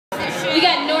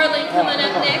coming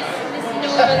up next, Miss New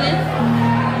Orleans.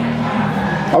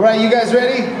 All right, you guys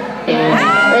ready?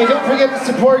 Yeah. Hey, don't forget to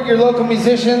support your local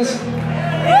musicians.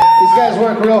 These guys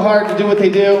work real hard to do what they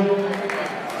do.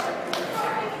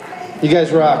 You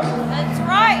guys rock. That's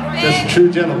right, man. That's a true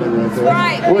gentleman right there.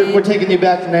 That's right. We're taking you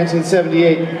back to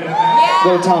 1978. Yeah.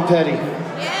 Little Tom Petty. Yeah.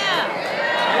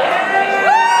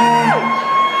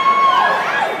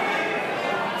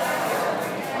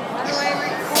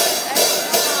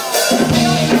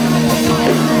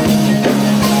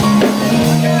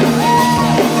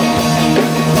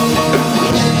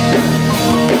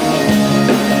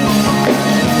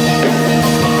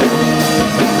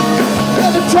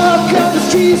 Talk on the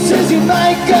street says you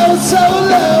might go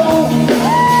solo.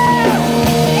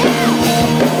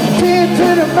 Did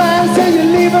put a mind say you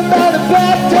leave him by the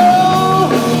back door.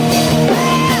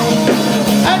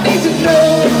 I need to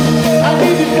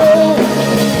know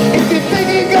if you think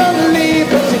you're gonna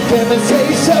leave, but you never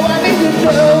say so. I need to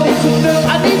know,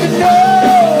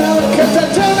 cause I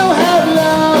don't know how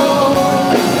long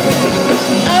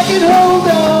I can hold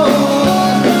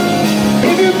on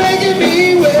if you're making me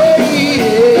wait.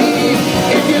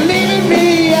 If you're leaving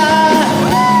me, I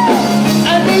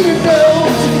need to know,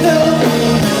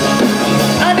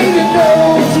 I need to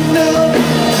know.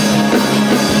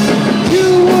 You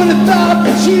would have thought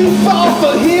that you'd fall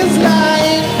for his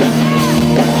line.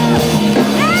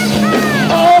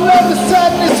 All of a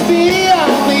sudden it's me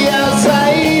on the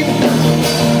outside.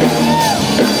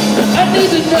 I need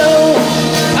to know.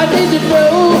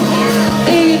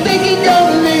 And you think you're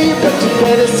gonna leave, but you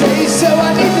better say so.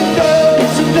 I need to know.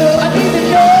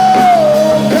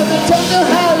 Cause I don't know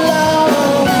how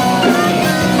long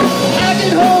I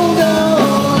can hold on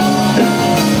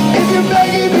if you're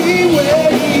making me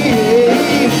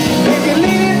wait. If you're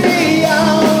leading me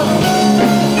on,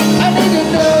 I need to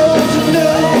know.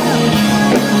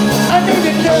 I need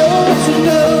to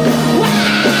know.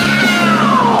 Wow!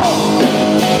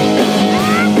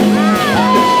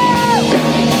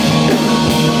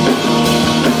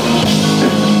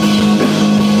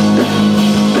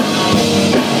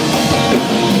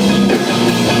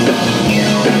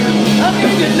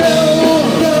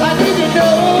 I need to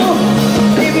know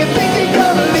if you think you're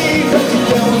gonna leave, but you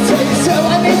don't say so. I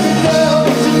need to know,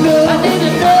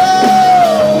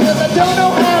 cause I don't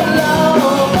know how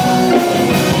long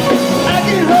I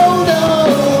can hold on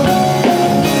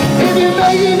if you're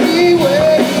making me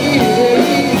wait.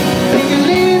 If you're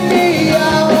leaving me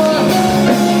out,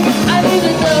 I need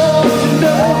to know.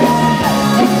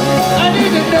 I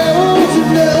need to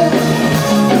know.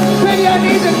 Baby, I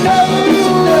need to know.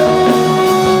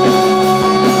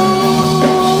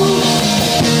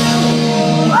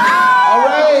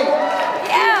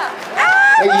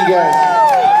 Thank you guys.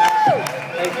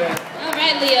 All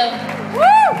right, Leo.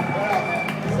 Woo!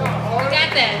 You got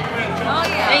that. Oh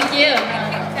yeah. Thank you.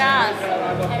 Yes.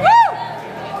 Woo!